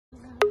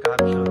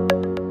caption.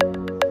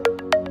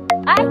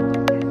 Ay!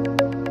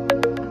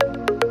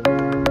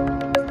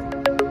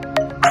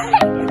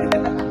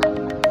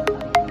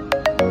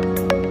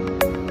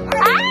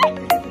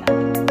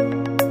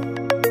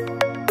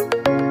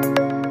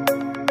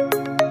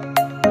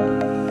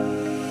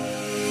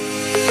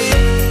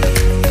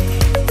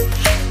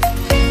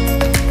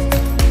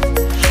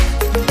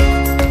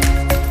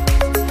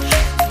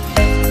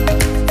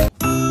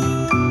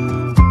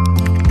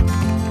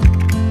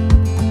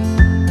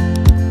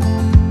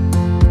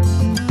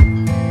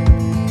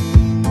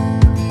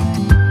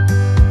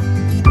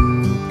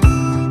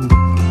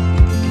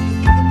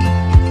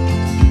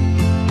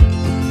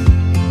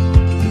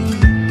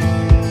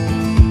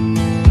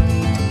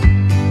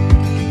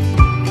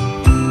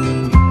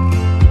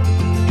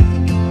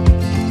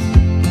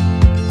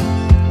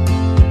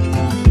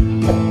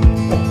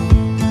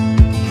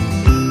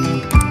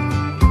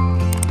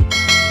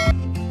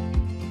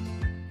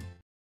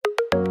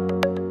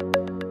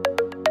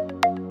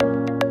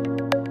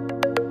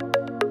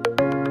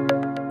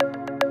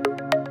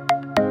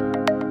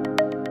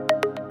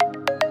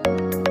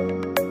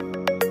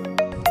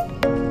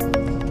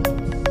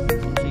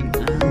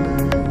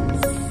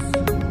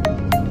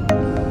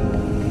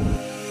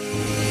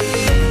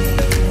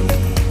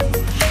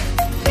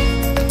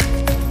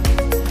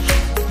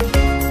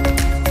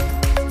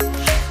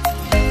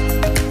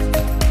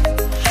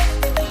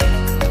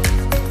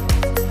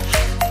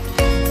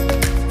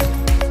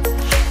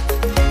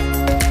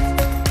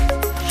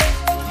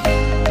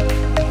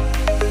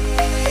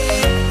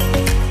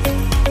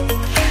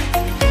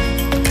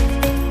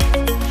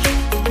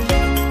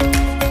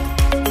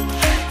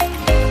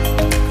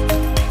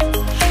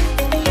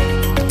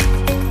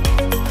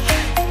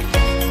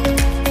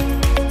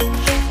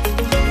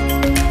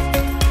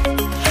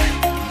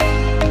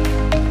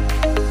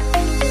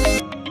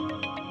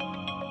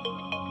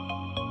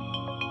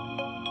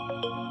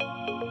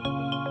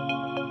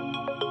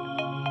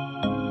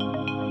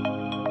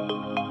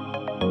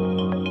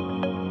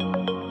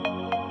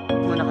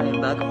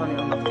 Bago kami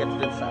umakyat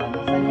dun sa ano.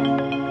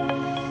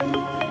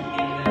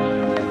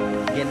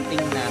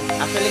 Genting na.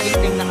 Actually,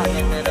 Genting na kami,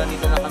 pero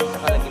dito na kami sa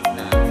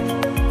kalagitnaan.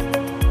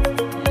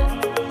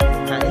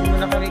 Kain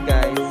muna kami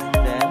guys.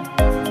 Then,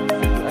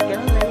 see you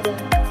again later.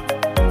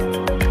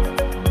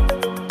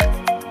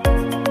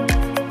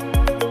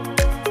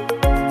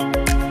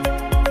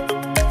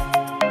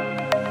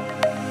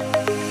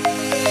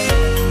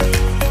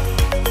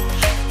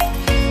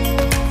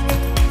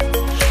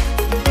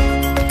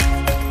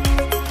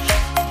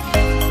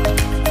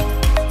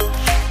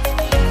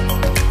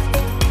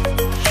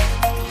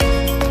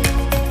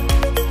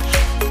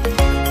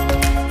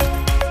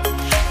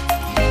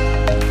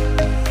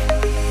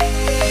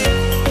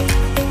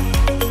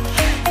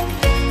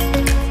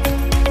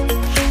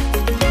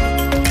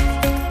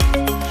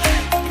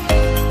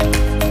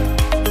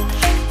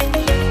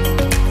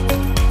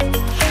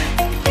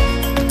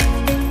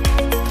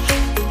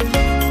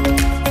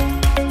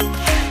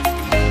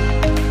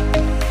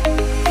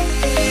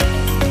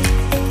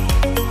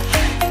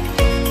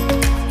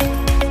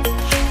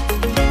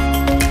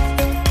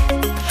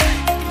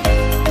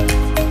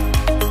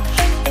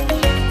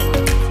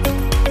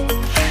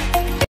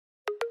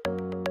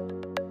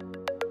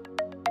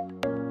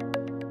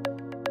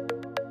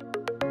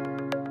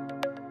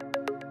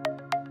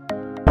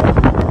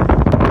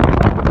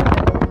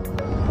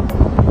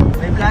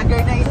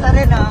 Vlogger na isa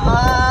rin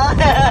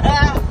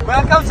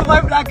Welcome to my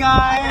vlog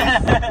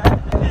guys!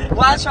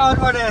 Watch out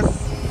for this!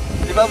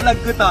 Diba vlog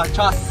ko to?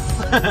 Chos!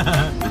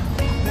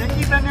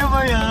 Nakikita niyo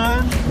ba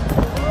yan?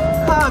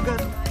 Ganda!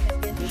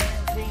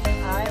 Genting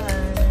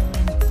Highlands!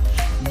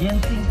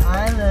 Genting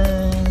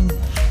Highlands!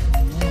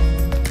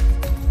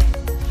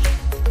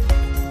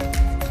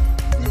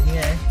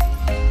 Here.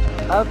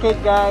 Okay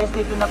guys,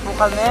 dito na po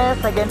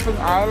kami sa Genting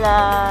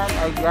Island.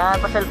 Ayan,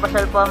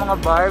 pasyal-pasyal po ang mga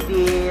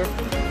Barbies.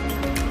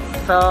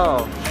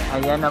 So,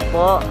 ayan na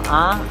po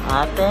ang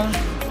ating,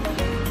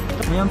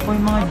 ayan po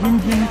yung mga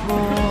gin ko.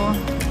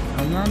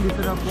 Ayan,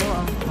 dito na po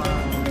ang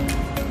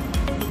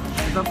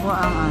ito po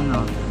ang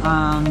ano,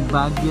 ang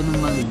Baguio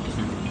ng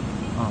Malaysia.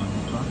 Oh,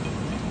 ito.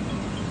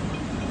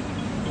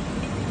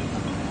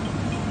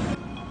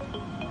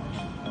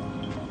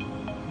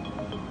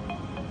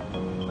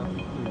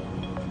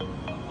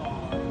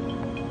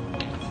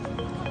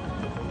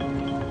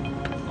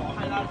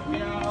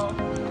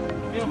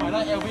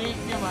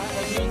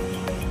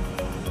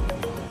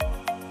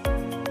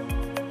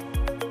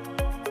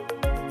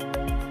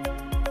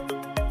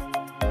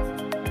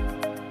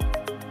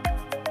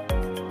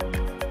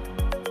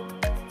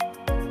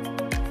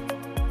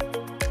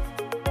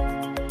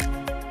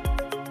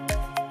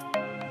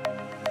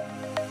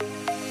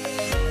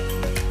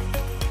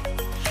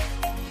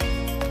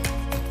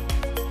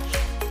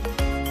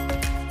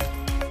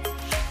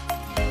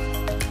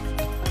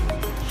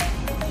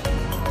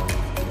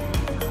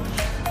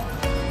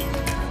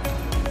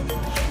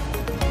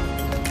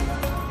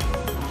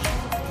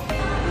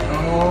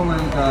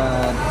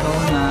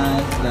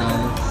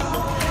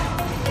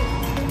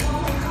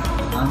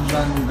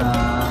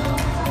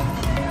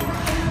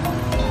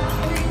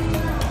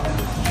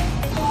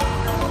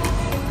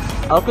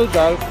 Okay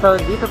guys, so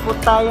dito po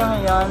tayo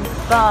ngayon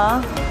sa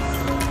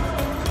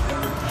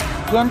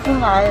Genting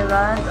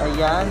Highlands.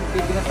 Ayan,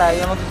 titingnan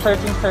tayo.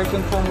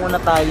 Mag-searching po muna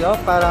tayo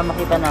para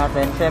makita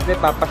natin. Siyempre,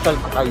 papasyal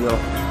ko kayo.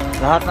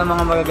 Lahat ng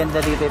mga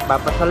magaganda dito,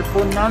 ipapasyal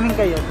po namin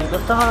kayo dito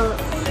sa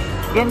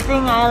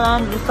Genting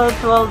Highlands Resort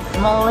World,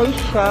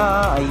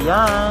 Malaysia.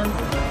 Ayan.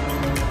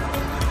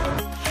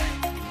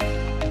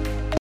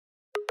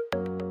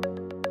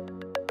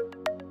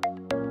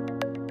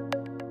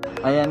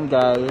 Ayan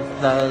guys,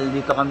 dahil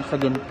dito kami sa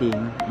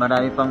Genting,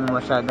 marami pang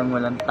masyadong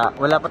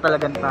wala pa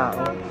talagang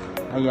tao.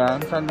 Ayan,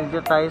 saan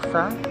dito tayo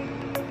sa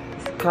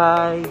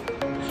Sky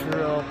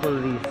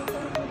Metropolis.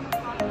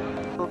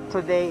 So,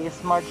 today is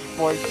March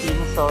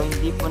 14, so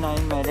hindi po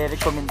namin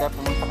marirekomenda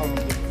pumunta kayo ng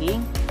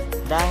Genting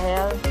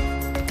dahil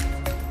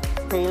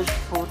failed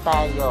po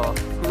tayo.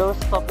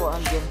 Close pa po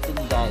ang Genting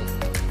guys.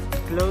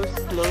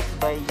 Close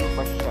by you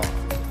pa siya.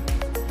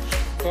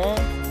 Okay?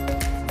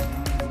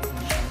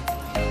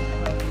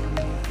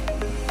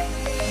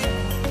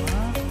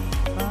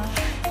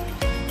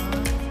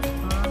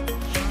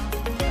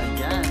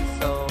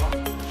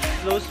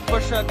 Close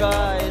po siya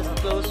guys.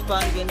 Close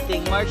pa ang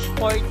Genting. March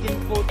 14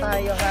 po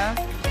tayo ha.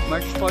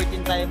 March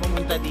 14 tayo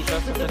pumunta dito.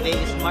 So today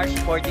is March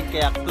 14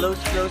 kaya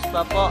close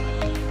pa po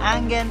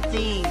ang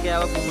Genting.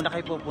 Kaya wag muna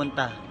kayo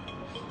pupunta.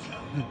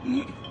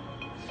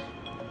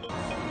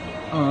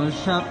 Oh,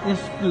 shop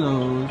is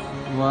closed.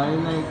 Why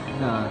like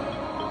that?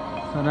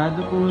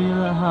 Sarado po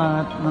yung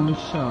lahat ng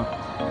shop.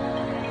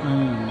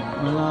 Ayun,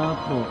 wala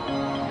po.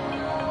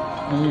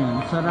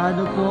 Ayun,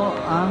 sarado po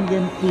ang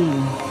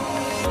Genting.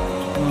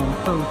 Oh,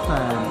 so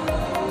sad.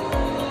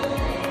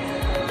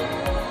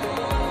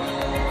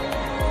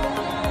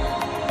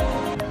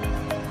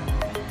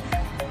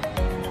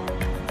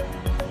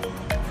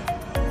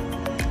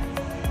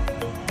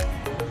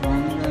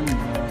 Ang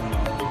ganda.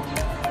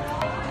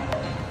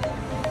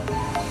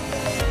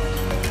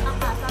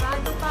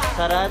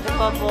 Sarado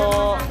pa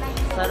po.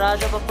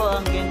 Sarado pa po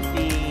ang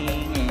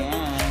Genting.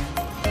 Ayan.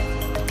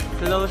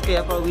 Close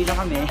kaya pa uwi na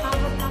kami.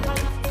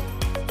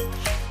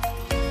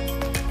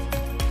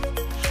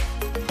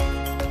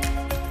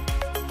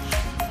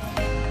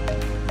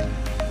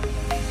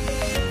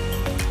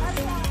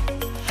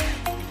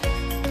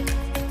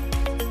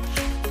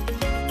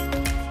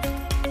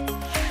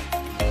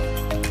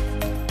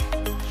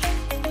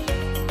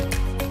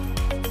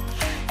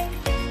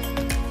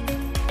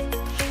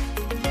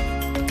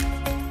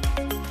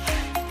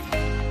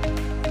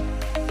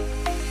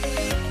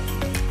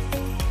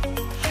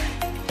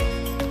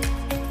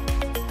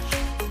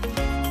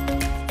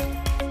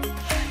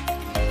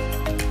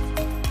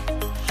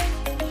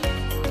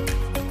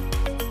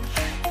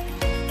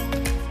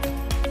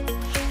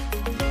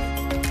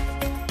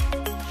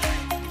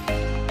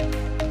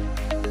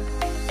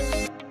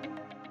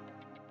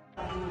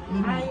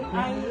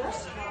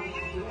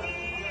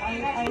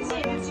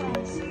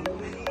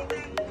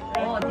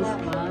 Oh, this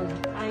one.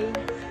 I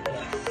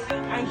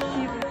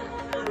ship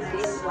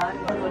this one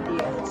over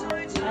there.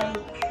 I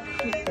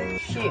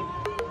ship.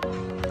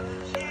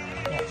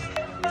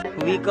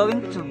 We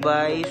going to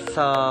buy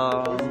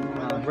some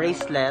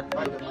bracelet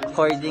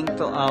according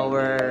to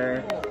our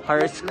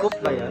horoscope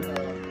ba yan?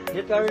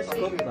 Dito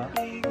horoscope ba?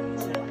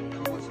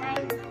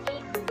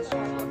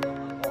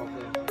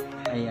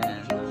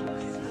 Ayan.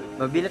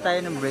 Babili tayo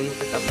ng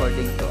bracelet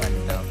according to ano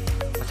daw.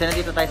 Kasi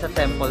nandito tayo sa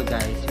temple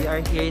guys. We are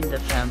here in the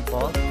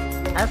temple.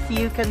 As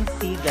you can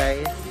see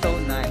guys, so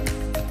nice.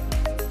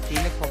 See,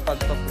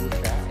 nagpapagpa po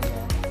siya.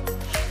 Ayan.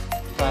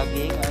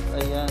 Paging at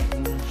ayan.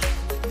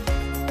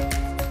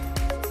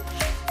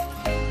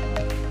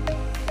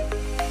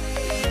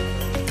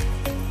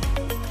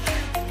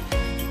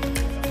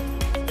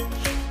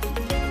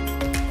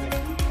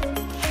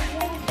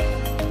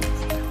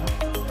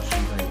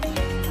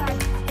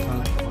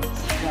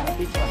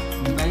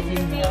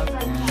 Inviting me up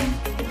and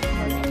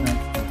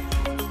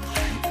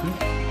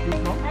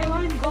I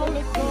want gold.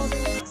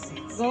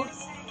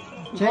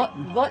 check.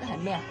 Gold hả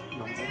mẹ?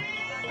 Oh,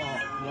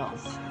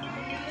 yes.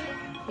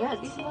 Yeah,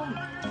 this one.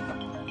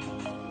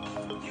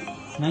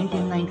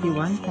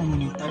 1991 kan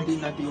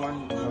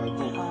 1991 gold.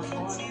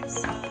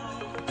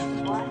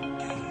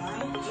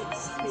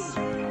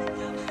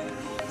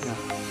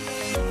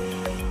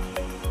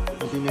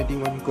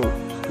 1991 gold.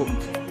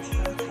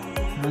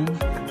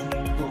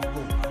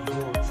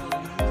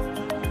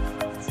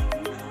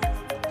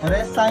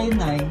 Rest tayo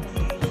 9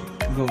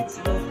 goat.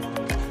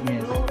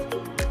 Yes.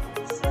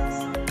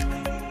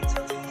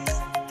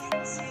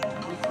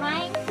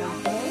 Mine.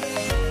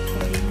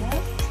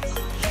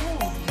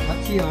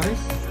 What's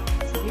yours?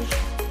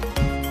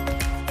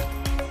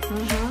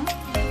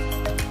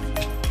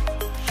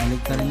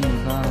 Balik ka rin yung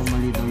iba.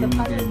 Mali daw yung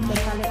maganda.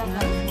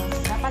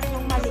 Dapat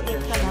yung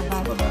maliit sa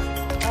labas.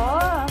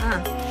 Oh.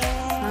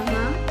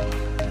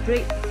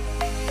 Drink.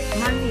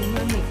 Money.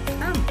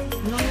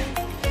 No.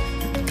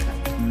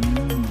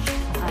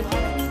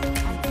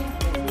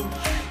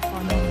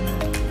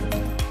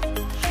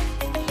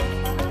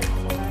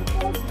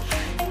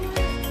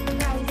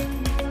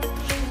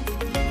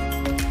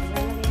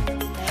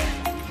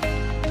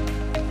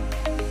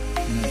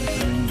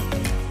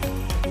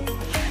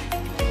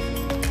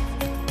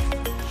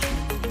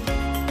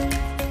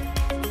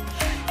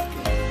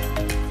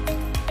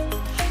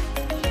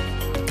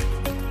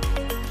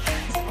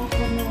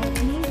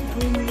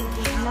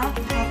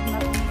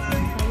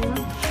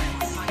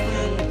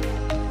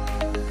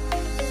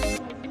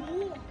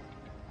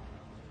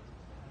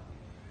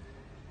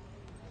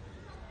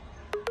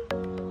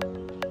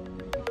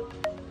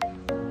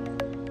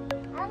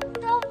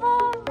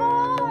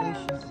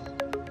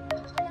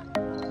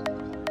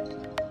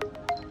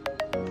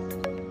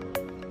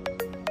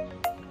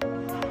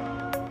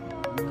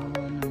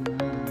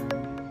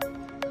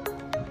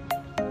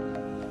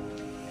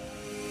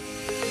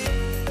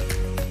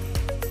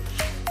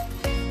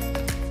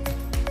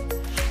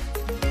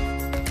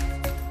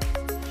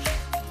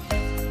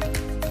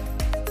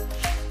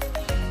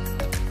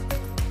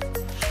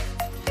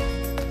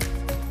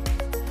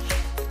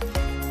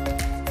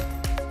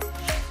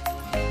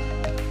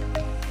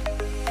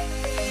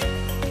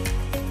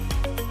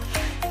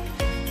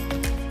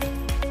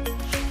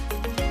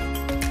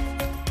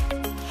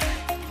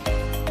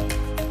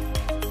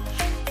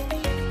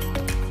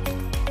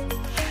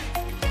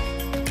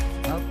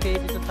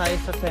 tayo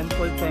sa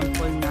temple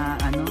na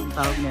ano, ang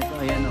tawag nito.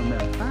 Ayan o,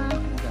 meron.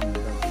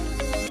 Ganda.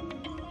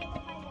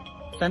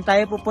 Saan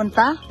tayo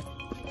pupunta?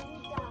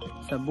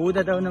 Sa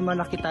Buddha daw na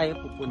malaki tayo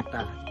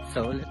pupunta.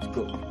 So, let's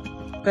go.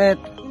 Pet.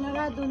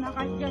 Sarado na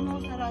katya no,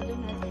 sarado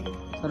na din.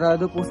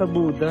 Sarado po sa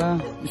Buddha.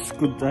 Is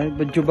good tayo.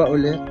 Ba juba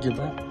ulit?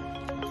 Juba?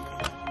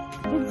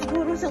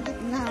 Siguro sa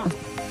gitna.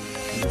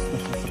 Gusto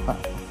sa sapa.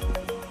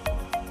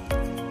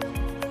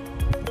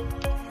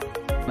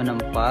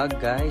 Manampag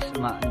guys.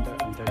 Ma-under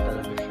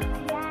talaga siya.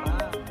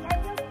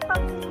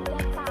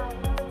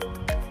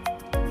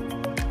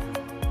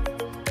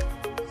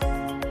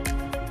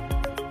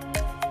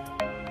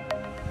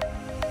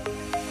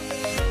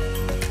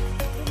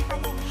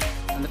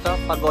 Ano to?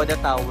 Pagoda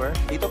Tower.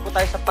 Dito po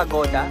tayo sa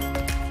Pagoda.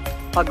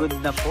 Pagod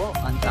na po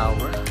ang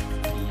tower.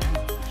 Ayan.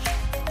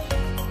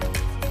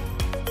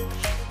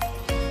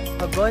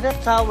 Pagoda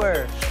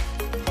Tower.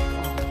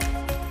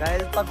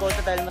 Dahil pagoda,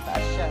 dahil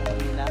mataas siya.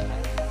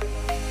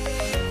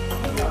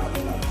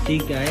 See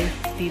guys,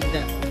 see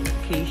the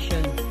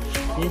location.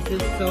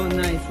 This is so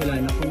nice.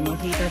 Wala na kung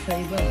makita sa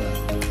iba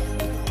ba?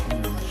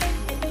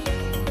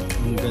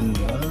 Ang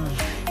ganda.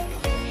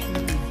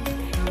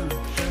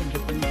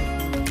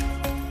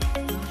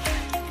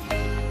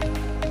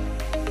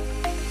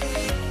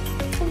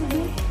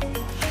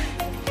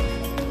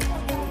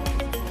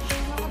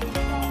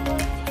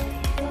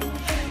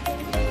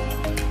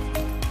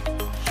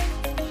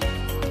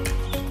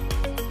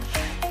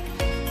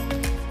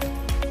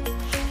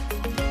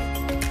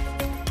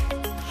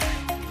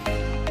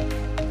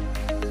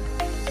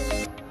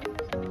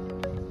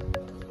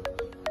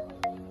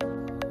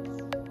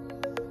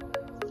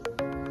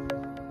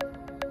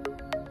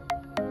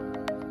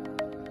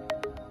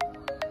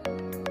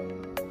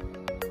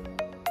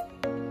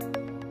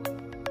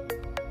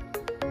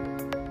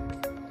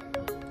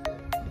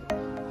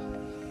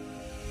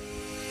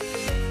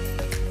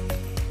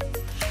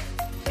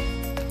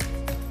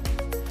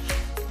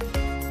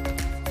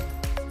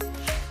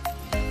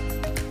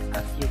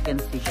 You can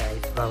see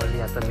guys, bawal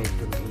yata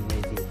medyo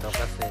maingay dito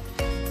kasi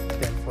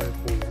temple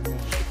po yan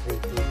eh.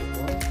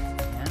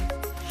 Ayan.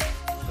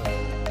 So,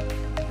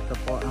 ito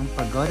po ang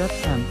Pagoda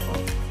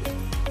Temple.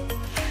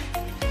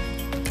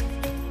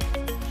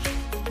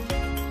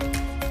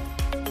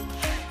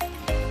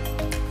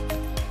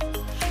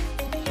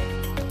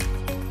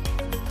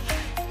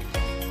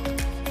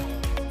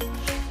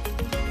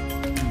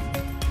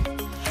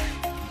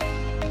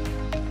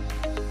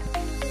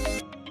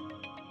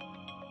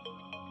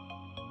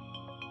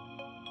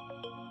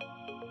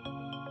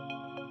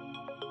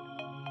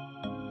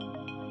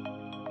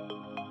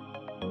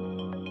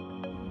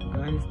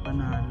 Guys,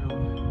 panalo.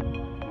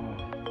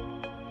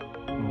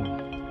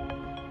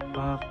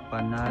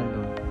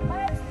 Panalo.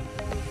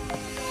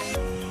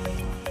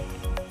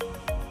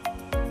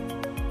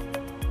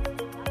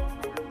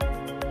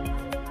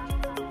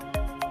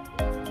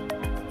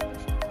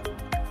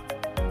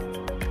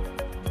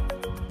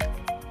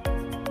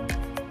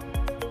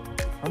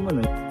 Ano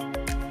na?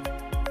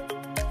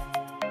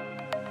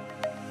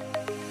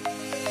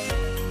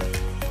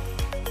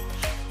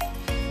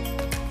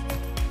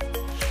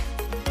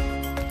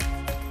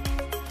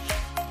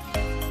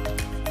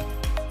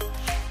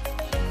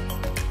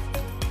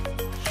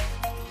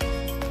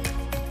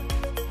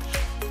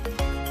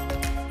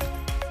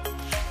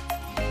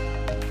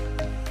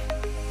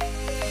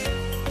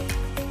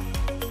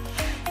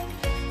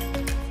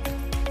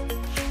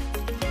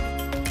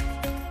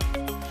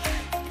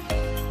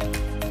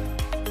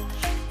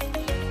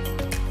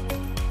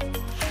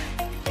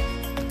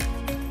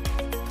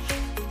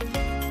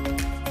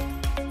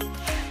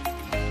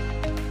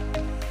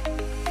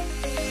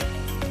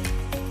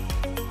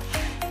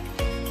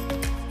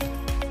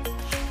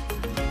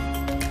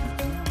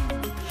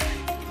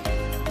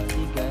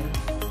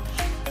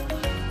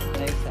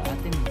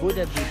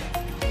 Buddha.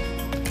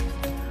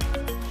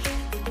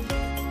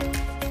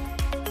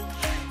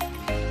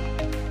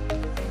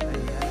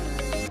 Ayan.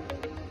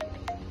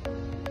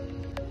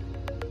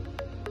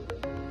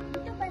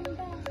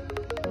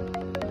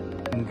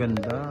 Ang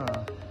ganda.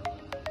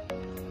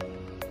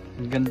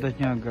 Ang ganda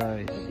niya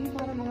guys. Ito yung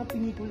parang mga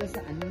pinikula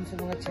sa ano, sa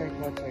mga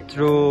church.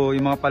 True,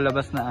 yung mga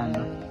palabas na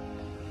ano.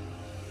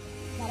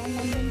 Parang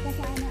nandun ka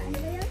sa ano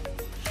ba yan?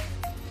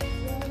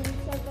 Yung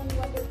second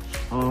water.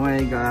 Oh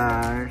my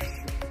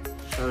gosh.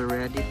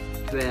 Already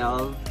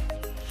 12.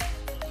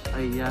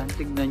 Ayan,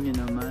 tignan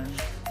nyo naman.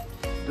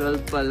 12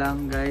 pa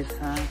lang guys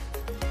ha.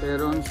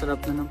 Pero ang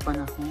sarap na ng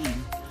panahon.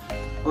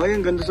 Oh,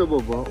 yung ganda sa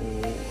baba.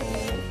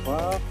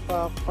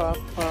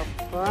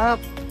 Pap.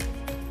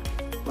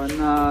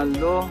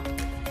 Panalo.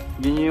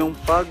 Ganyan yung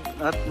pag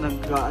at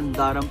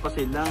nag-aandaran pa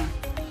sila.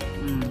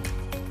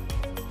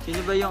 Sino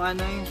ba yung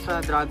ano yung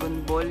sa Dragon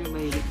Ball?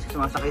 May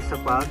sumasakay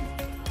sa pag?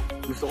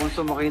 Gusto kong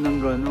sumakay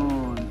ng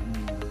ganon.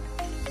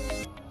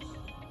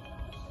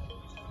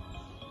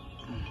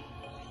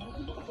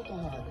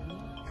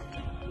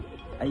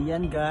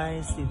 Ayan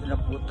guys, dito na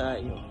po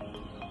tayo.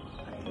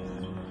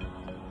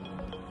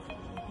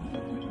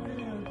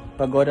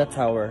 Pagoda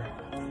Tower.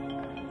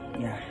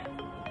 Yeah.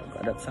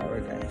 Pagoda Tower,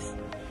 guys.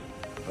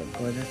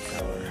 Pagoda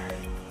Tower.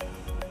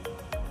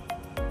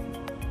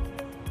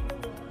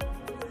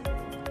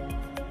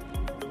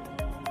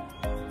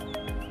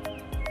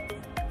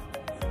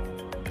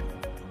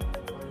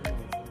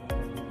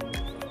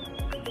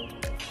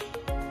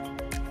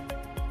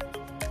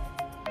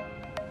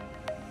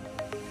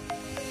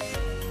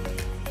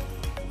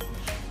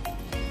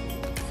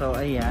 So,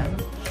 ayan.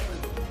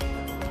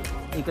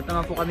 Ikot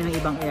naman po kami ng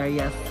ibang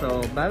areas.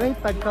 So, bye-bye,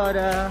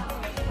 Pagoda!